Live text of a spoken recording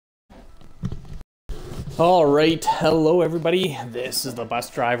All right, hello everybody. This is the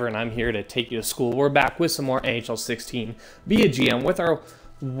bus driver and I'm here to take you to school. We're back with some more NHL 16 via GM with our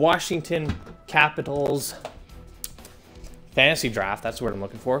Washington Capitals fantasy draft. That's what I'm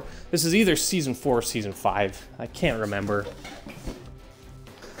looking for. This is either season 4 or season 5. I can't remember.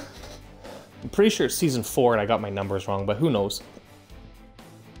 I'm pretty sure it's season 4 and I got my numbers wrong, but who knows.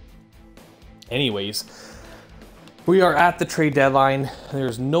 Anyways, we are at the trade deadline.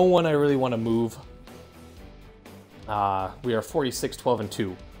 There's no one I really want to move. We are 46, 12, and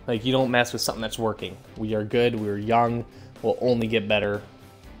 2. Like, you don't mess with something that's working. We are good. We're young. We'll only get better.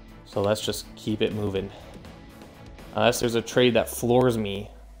 So let's just keep it moving. Unless there's a trade that floors me.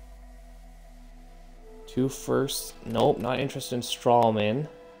 2 firsts. Nope, not interested in Strawman.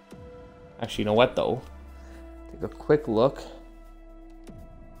 Actually, you know what, though? Take a quick look.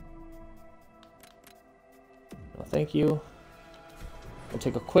 No, thank you. I'll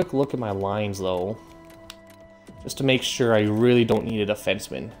take a quick look at my lines, though. Just to make sure I really don't need a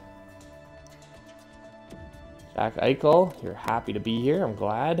defenseman. Jack Eichel, you're happy to be here. I'm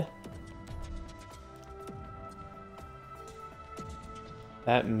glad.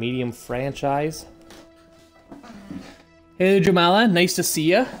 That medium franchise. Hey there, Jamala. Nice to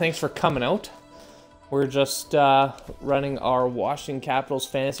see you. Thanks for coming out. We're just running our Washington Capitals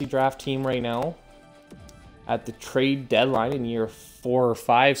fantasy draft team right now. At the trade deadline in year 4 or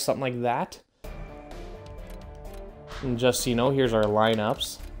 5, something like that. And just so you know, here's our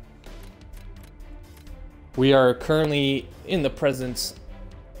lineups. We are currently in the President's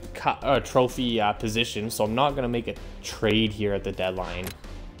Trophy position, so I'm not going to make a trade here at the deadline.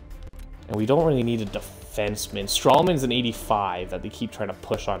 And we don't really need a defenseman. Strawman's an 85 that they keep trying to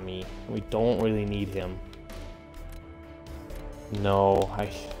push on me. And we don't really need him. No,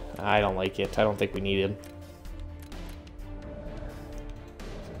 I don't like it. I don't think we need him.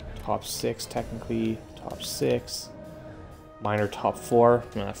 Top 6, technically. Top 6. Minor top 4.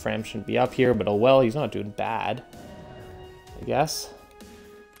 Fram shouldn't be up here, but oh well, he's not doing bad, I guess.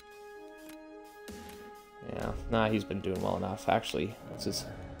 Yeah, nah, he's been doing well enough, actually. What's his...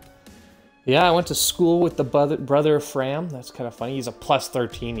 Yeah, I went to school with the brother of Fram. That's kind of funny. He's a plus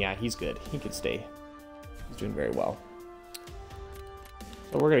 13. Yeah, he's good. He can stay. He's doing very well.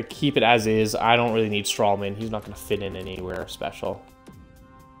 So we're going to keep it as is. I don't really need Strawman. He's not going to fit in anywhere special.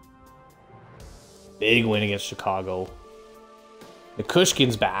 Big win against Chicago.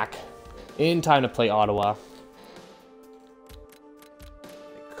 Nikushkin's back. In time to play Ottawa.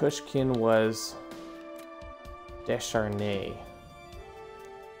 Nikushkin was Descharnay.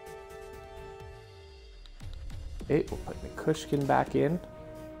 Okay, we'll put Nikushkin back in.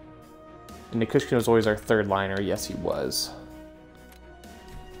 And Nikushkin was always our third liner. Yes, he was.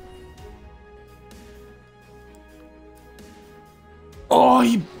 Oh,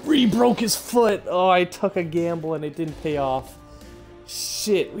 he re-broke his foot. Oh, I took a gamble and it didn't pay off.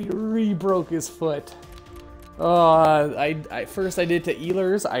 Shit, we re-broke his foot. First I did to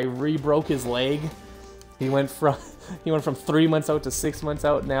Ehlers. I re-broke his leg. He went from 3 months out to 6 months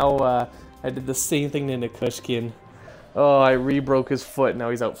out. Now I did the same thing to Nikushkin. Oh, I re-broke his foot. Now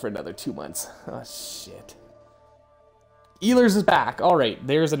he's out for another 2 months. Oh shit. Ehlers is back. All right,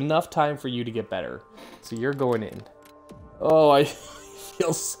 there's enough time for you to get better. So you're going in. Oh, I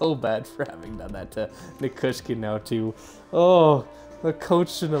feel so bad for having done that to Nikushkin now too. Oh. The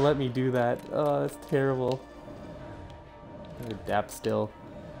coach shouldn't have let me do that. Oh, that's terrible. Your depth still.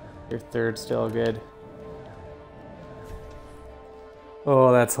 Your third still good.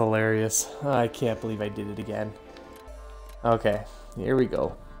 Oh, that's hilarious. I can't believe I did it again. Okay, here we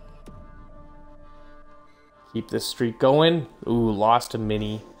go. Keep this streak going. Ooh, lost to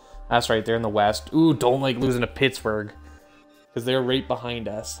Mini. That's right, they're in the West. Ooh, don't like losing to Pittsburgh. Because they're right behind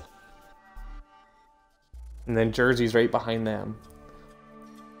us. And then Jersey's right behind them.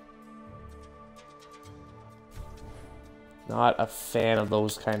 Not a fan of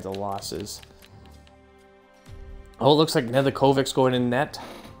those kinds of losses. Oh, it looks like Nedeljkovic's going in net.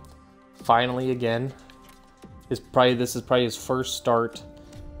 Finally again. This is probably his first start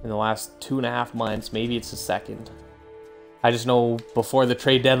in the last 2.5 months. Maybe it's his second. I just know before the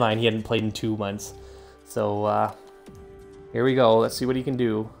trade deadline he hadn't played in 2 months. So here we go. Let's see what he can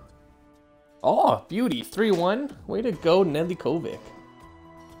do. Oh, beauty. 3-1. Way to go, Nedeljkovic.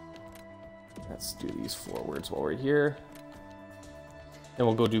 Let's do these forwards while we're here. Then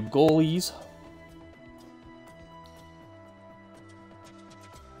we'll go do goalies.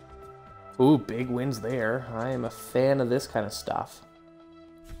 Ooh, big wins there. I am a fan of this kind of stuff.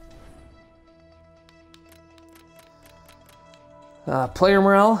 Player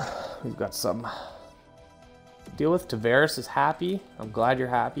morale. We've got some deal with. Tavares is happy. I'm glad you're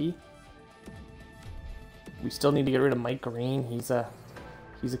happy. we still need to get rid of Mike Green. He's a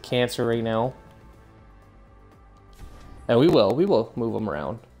cancer right now. And we will move him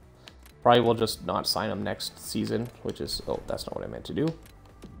around. Probably will just not sign him next season, which is, oh, that's not what I meant to do.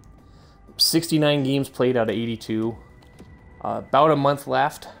 69 games played out of 82. About a month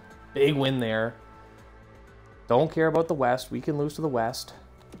left. Big win there. Don't care about the West. We can lose to the West.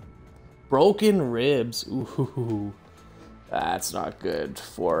 Broken ribs. Ooh, that's not good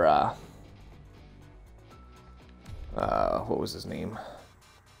for, what was his name?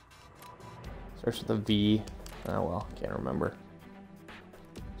 Starts with a V. Oh, well, can't remember.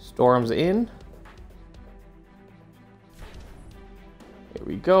 Storm's in. Here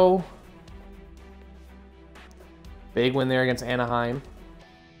we go. Big win there against Anaheim.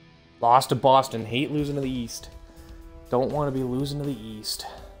 Lost to Boston. Hate losing to the East. Don't want to be losing to the East.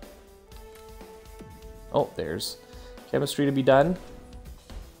 Oh, there's chemistry to be done.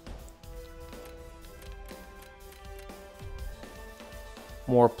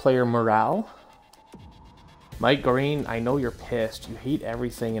 More player morale. Mike Green, I know you're pissed. You hate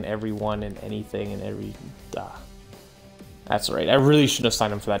everything and everyone and anything and every... That's all right. I really should have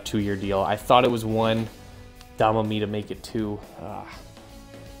signed him for that 2-year deal. I thought it was 1. Dumb of me to make it 2. I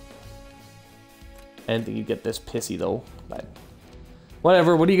didn't think you'd get this pissy, though. But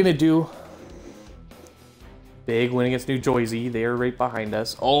whatever. What are you going to do? Big win against New Jersey. They're right behind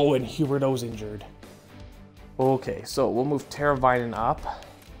us. Oh, and Huberdeau's injured. Okay, so we'll move Teravainen up.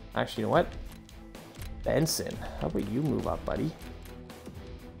 Actually, you know what? Benson, how about you move up, buddy?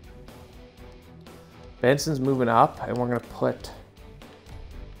 Benson's moving up, and we're gonna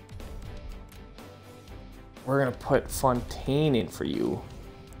put Fontaine in for you.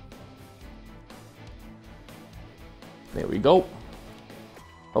 There we go.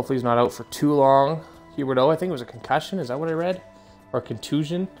 Hopefully he's not out for too long. Huberdeau, I think it was a concussion. Is that what I read? Or a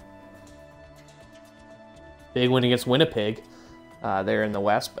contusion? Big win against Winnipeg. They're in the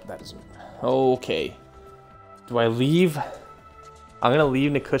West, but that isn't... Okay. Do I leave? I'm going to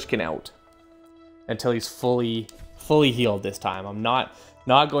leave Nikushkin out until he's fully healed this time. I'm not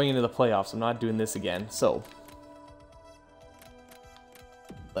going into the playoffs. I'm not doing this again. So,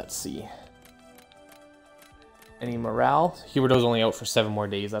 let's see. Any morale? Huberdeau's only out for 7 more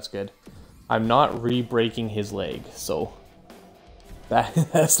days. That's good. I'm not re-breaking his leg, so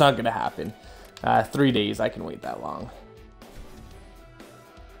that's not going to happen. 3 days. I can wait that long.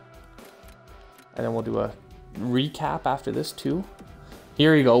 And then we'll do a recap after this too.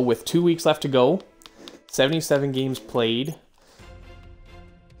 Here you go, with 2 weeks left to go. 77 games played.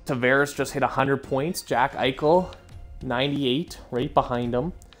 Tavares just hit 100 points. Jack Eichel, 98, right behind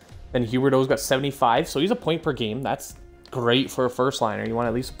him. Then Huberdeau's got 75, so he's a point per game. That's great for a first liner. You want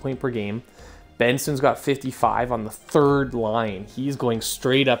at least a point per game. Benson's got 55 on the 3rd line. He's going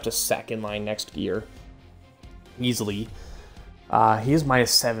straight up to 2nd line next year. Easily. He is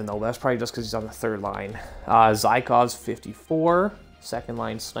 -7 though, but that's probably just because he's on the 3rd line. Zykov's 54, 2nd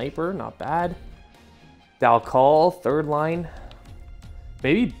line sniper, not bad. Dalcall, 3rd line.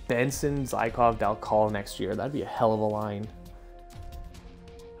 Maybe Benson, Zykov, Dalcall next year. That'd be a hell of a line.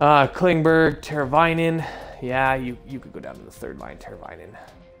 Klingberg, Teravainen. Yeah, you could go down to the 3rd line, Teravainen.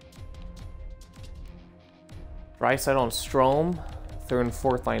 Draisaitl and Strome, 3rd and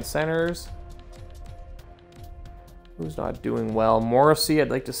 4th line centers. Who's not doing well? Morrissey,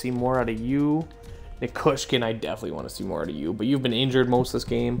 I'd like to see more out of you. Nikushkin, I definitely want to see more out of you, but you've been injured most of this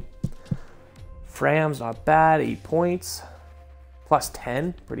game. Fram's not bad, 8 points. Plus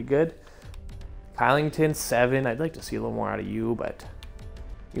 10, pretty good. Kylington, 7. I'd like to see a little more out of you, but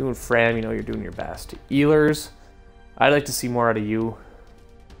you and Fram, you know you're doing your best. Ehlers, I'd like to see more out of you,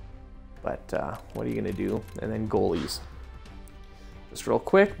 but what are you going to do? And then goalies. Just real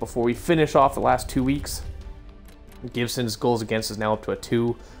quick, before we finish off the last 2 weeks, Gibson's goals against is now up to a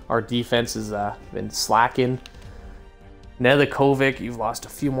 2. Our defense has been slacking. Nedeljkovic, you've lost a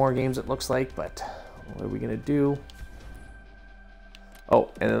few more games it looks like, but what are we going to do?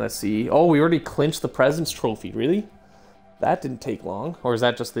 Oh, and then let's see. Oh, we already clinched the President's Trophy. Really? That didn't take long. Or is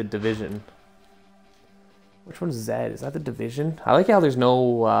that just the division? Which one's Z? Is that the division? I like how there's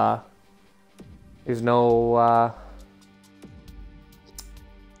no...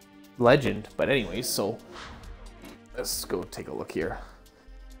 legend. But anyways, so... Let's go take a look here.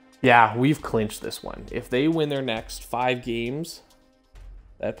 Yeah, we've clinched this one. If they win their next 5 games,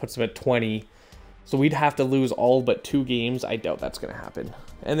 that puts them at 20. So we'd have to lose all but 2 games. I doubt that's going to happen.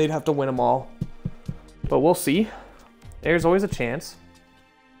 And they'd have to win them all. But we'll see. There's always a chance.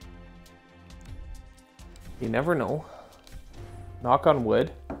 You never know. Knock on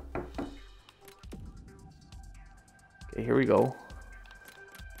wood. Okay, here we go.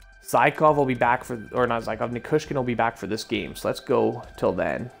 Zykov will be back for, or not Zykov, Nikushkin will be back for this game. So let's go till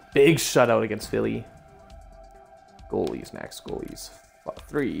then. Big shutout against Philly. Goalies next, goalies.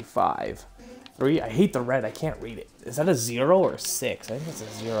 3, 5, 3. I hate the red, I can't read it. Is that a 0 or a 6? I think it's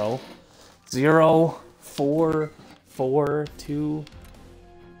a 0. 0, 4, 4, 2,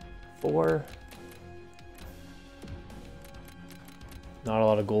 4. Not a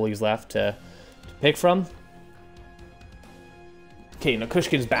lot of goalies left to pick from. Okay,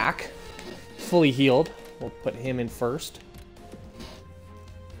 Nikushkin's back. Fully healed. We'll put him in first.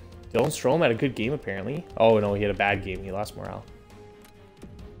 Dylan Strome had a good game, apparently. Oh, no, he had a bad game. He lost morale.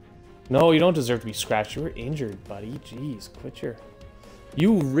 No, you don't deserve to be scratched. You were injured, buddy. Jeez, quit your...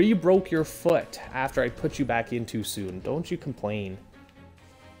 You re-broke your foot after I put you back in too soon. Don't you complain.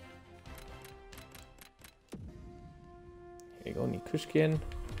 Here you go, Nikushkin.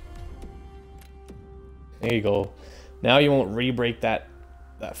 There you go. Now you won't re-break that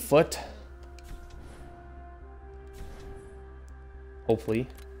foot. Hopefully.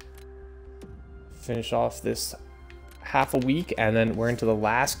 Finish off this half a week, and then we're into the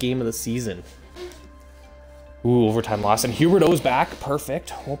last game of the season. Ooh, overtime loss. And Huberdeau's back.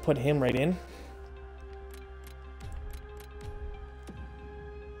 Perfect. We'll put him right in.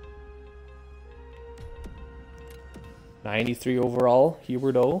 '93 overall,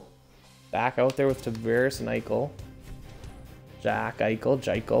 Huberdeau. Back out there with Tavares and Eichel. Jack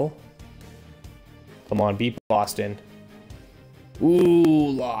Eichel. Come on, beat Boston.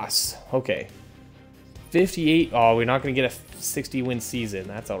 Ooh, loss. Okay. 58. Oh, we're not going to get a 60-win season.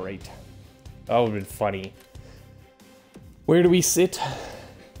 That's all right. That would have been funny. Where do we sit?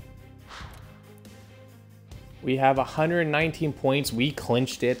 We have 119 points. We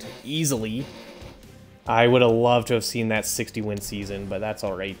clinched it easily. I would have loved to have seen that 60-win season, but that's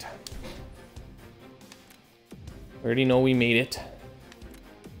all right. We already know we made it.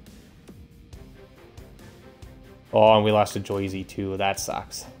 Oh, and we lost to Joyzy too. That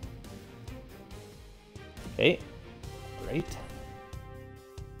sucks. Okay. Great.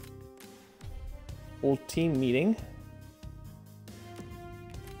 Whole team meeting.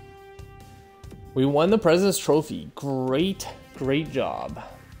 We won the President's Trophy. Great job.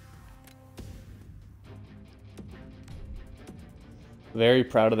 Very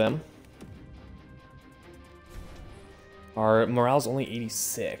proud of them. Our morale's only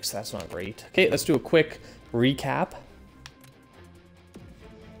 86. That's not great. Okay, let's do a quick recap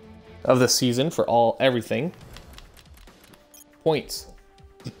of the season for everything. Points.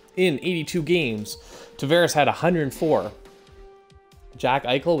 In 82 games, Tavares had 104. Jack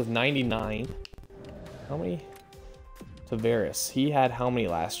Eichel with 99. How many? Tavares. He had how many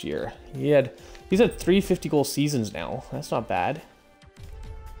last year? He's had 3 50-goal seasons now. That's not bad.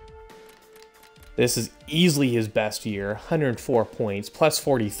 This is easily his best year. 104 points, plus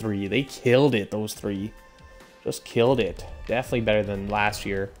 43. They killed it, those three. Just killed it. Definitely better than last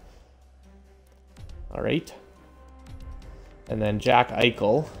year. All right. And then Jack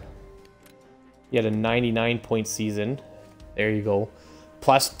Eichel. He had a 99-point season. There you go.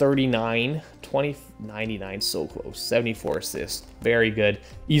 Plus 39. 99, so close. 74 assists. Very good.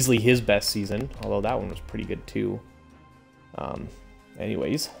 Easily his best season. Although that one was pretty good too.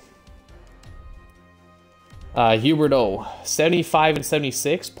 Anyways. Huberdeau, 75 and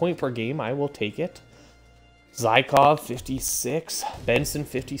 76, point per game. I will take it. Zykov, 56. Benson,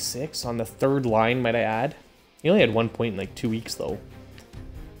 56 on the third line, might I add. He only had 1 point in like 2 weeks, though.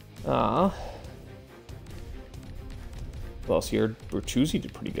 Who else here? Bertuzzi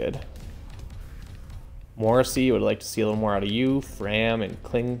did pretty good. Morrissey, would like to see a little more out of you. Fram and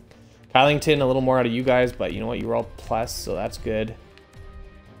Kylington, a little more out of you guys, but you know what? You were all plus, so that's good.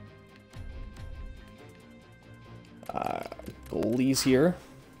 Goalies here.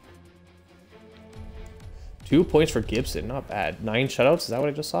 2 points for Gibson, not bad. 9 shutouts, is that what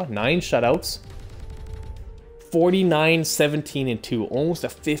I just saw? 9 shutouts. 49, 17, and 2. Almost a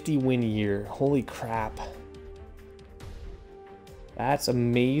 50-win year. Holy crap. That's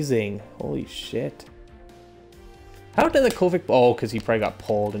amazing. Holy shit. How did the Kovic... Oh, because he probably got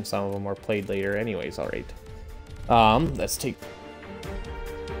pulled and some of them were played later. Anyways, alright. Let's take...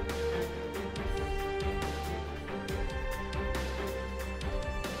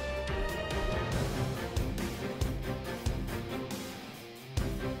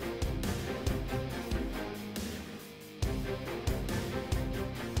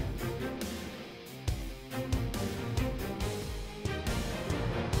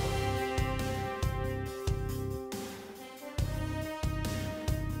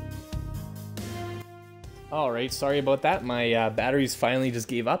 Alright, sorry about that. My batteries finally just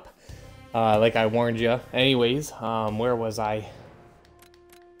gave up. Like I warned you. Anyways, where was I?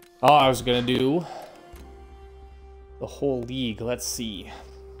 Oh, I was gonna do the whole league. Let's see.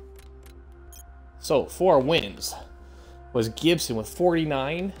 So 4 wins was Gibson with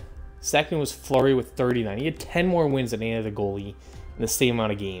 49. Second was Fleury with 39. He had 10 more wins than any other goalie in the same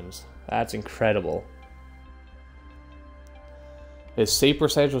amount of games. That's incredible. His save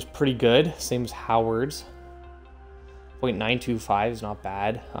percentage was pretty good, same as Howard's. .925 is not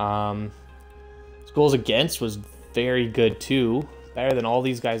bad. His goals against was very good too. Better than all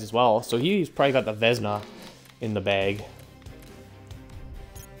these guys as well. So he's probably got the Vezina in the bag.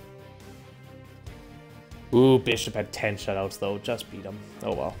 Ooh, Bishop had 10 shutouts though. Just beat him.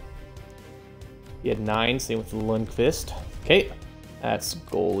 Oh well. He had 9, same with Lundqvist. Okay, that's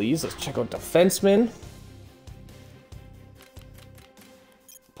goalies. Let's check out defensemen.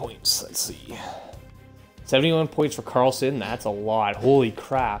 Points, let's see. 71 points for Carlson. That's a lot. Holy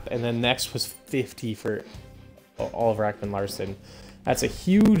crap. And then next was 50 for Oliver Ekman-Larsson. That's a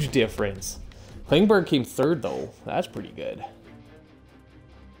huge difference. Klingberg came third, though. That's pretty good.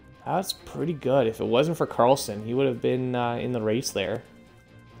 That's pretty good. If it wasn't for Carlson, he would have been in the race there.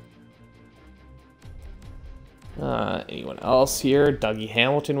 Anyone else here? Dougie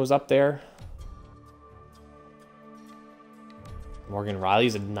Hamilton was up there. Morgan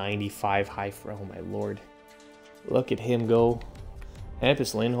Riley's a 95 high for, oh my lord. Look at him go.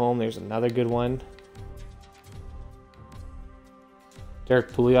 Hampus Lindholm, there's another good one.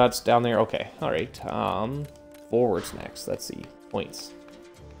 Derek Pouliot's down there. Okay, all right. Forwards next. Let's see. Points.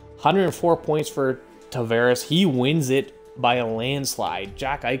 104 points for Tavares. He wins it by a landslide.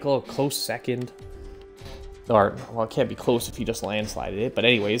 Jack Eichel, a close second. Or, well, it can't be close if he just landslided it. But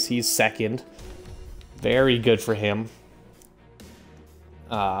anyways, he's second. Very good for him.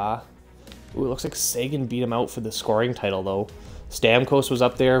 Ooh, it looks like Sagan beat him out for the scoring title, though. Stamkos was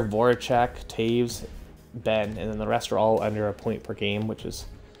up there. Voracek, Taves, Ben, and then the rest are all under a point per game, which is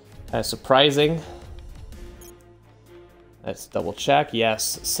kind of surprising. Let's double check.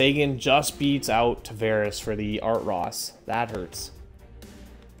 Yes, Sagan just beats out Tavares for the Art Ross. That hurts.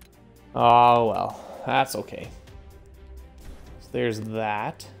 Oh, well, that's okay. So there's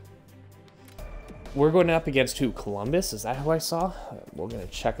that. We're going up against who? Columbus? Is that who I saw? We're going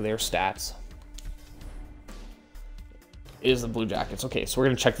to check their stats. It is the Blue Jackets. Okay, so we're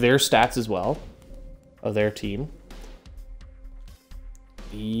going to check their stats as well of their team.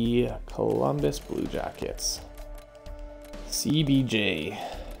 The Columbus Blue Jackets. CBJ.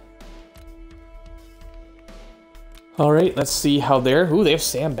 All right, let's see how they're... Ooh, they have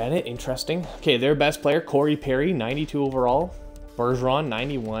Sam Bennett. Interesting. Okay, their best player, Corey Perry, 92 overall. Bergeron,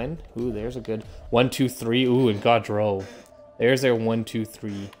 91. Ooh, there's a good 1, 2, 3. Ooh, and Gaudreau. There's their 1, 2,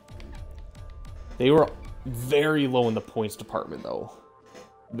 3. They were very low in the points department, though.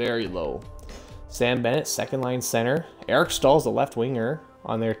 Very low. Sam Bennett, second line center. Eric Stahl's the left winger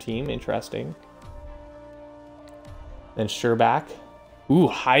on their team. Interesting. Then Sherbak. Ooh,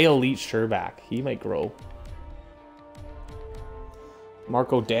 high elite Sherbak. He might grow.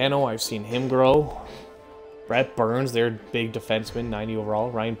 Marco Dano, I've seen him grow. Brett Burns, their big defenseman, 90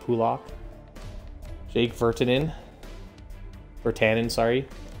 overall. Ryan Pulak. Jake Virtanen, sorry.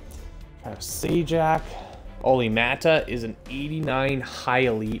 Travis Sajak. Oli Mata is an 89 high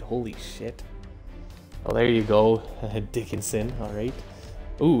elite. Holy shit. Oh, there you go. Dickinson, all right.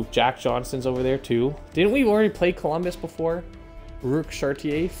 Ooh, Jack Johnson's over there too. Didn't we already play Columbus before? Rourke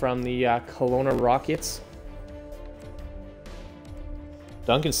Chartier from the Kelowna Rockets.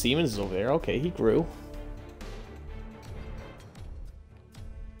 Duncan Siemens is over there. Okay, he grew.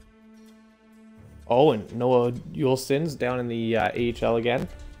 Oh, and Noah Juulsen's down in the AHL again.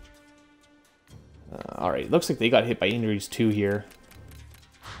 All right, looks like they got hit by injuries too here.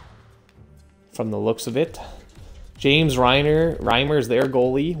 From the looks of it. James Reimer is their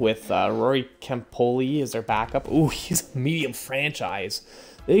goalie with Rory Kempoli as their backup. Ooh, he's a medium franchise.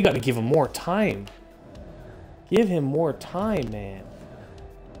 They got to give him more time. Give him more time, man.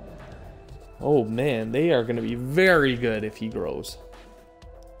 Oh, man, they are going to be very good if he grows.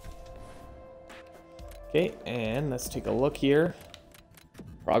 Okay, and let's take a look here.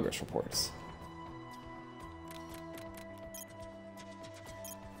 Progress reports.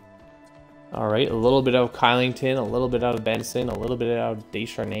 All right, a little bit out of Kylington, a little bit out of Benson, a little bit out of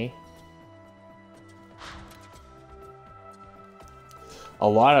Descharnay. A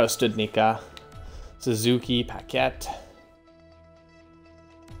lot out of Studnicka, Suzuki, Paquette,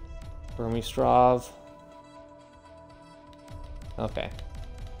 Burmistrov. Okay.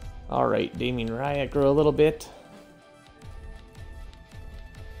 All right, Damien Ryatt grew a little bit.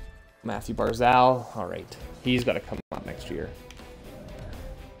 Matthew Barzal. All right, he's got to come up next year.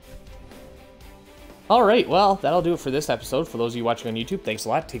 All right, well, that'll do it for this episode. For those of you watching on YouTube, thanks a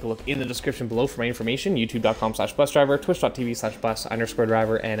lot. Take a look in the description below for my information. YouTube.com/busdriver,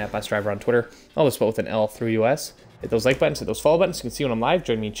 Twitch.tv/bus_driver, and at busdriver on Twitter. All this spelled with an L through US. Hit those like buttons, hit those follow buttons. You can see when I'm live.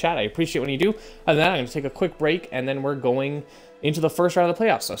 Join me in chat. I appreciate when you do. Other than that, I'm going to take a quick break, and then we're going into the first round of the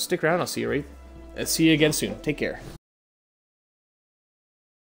playoffs. So stick around. I'll see you again soon. Take care.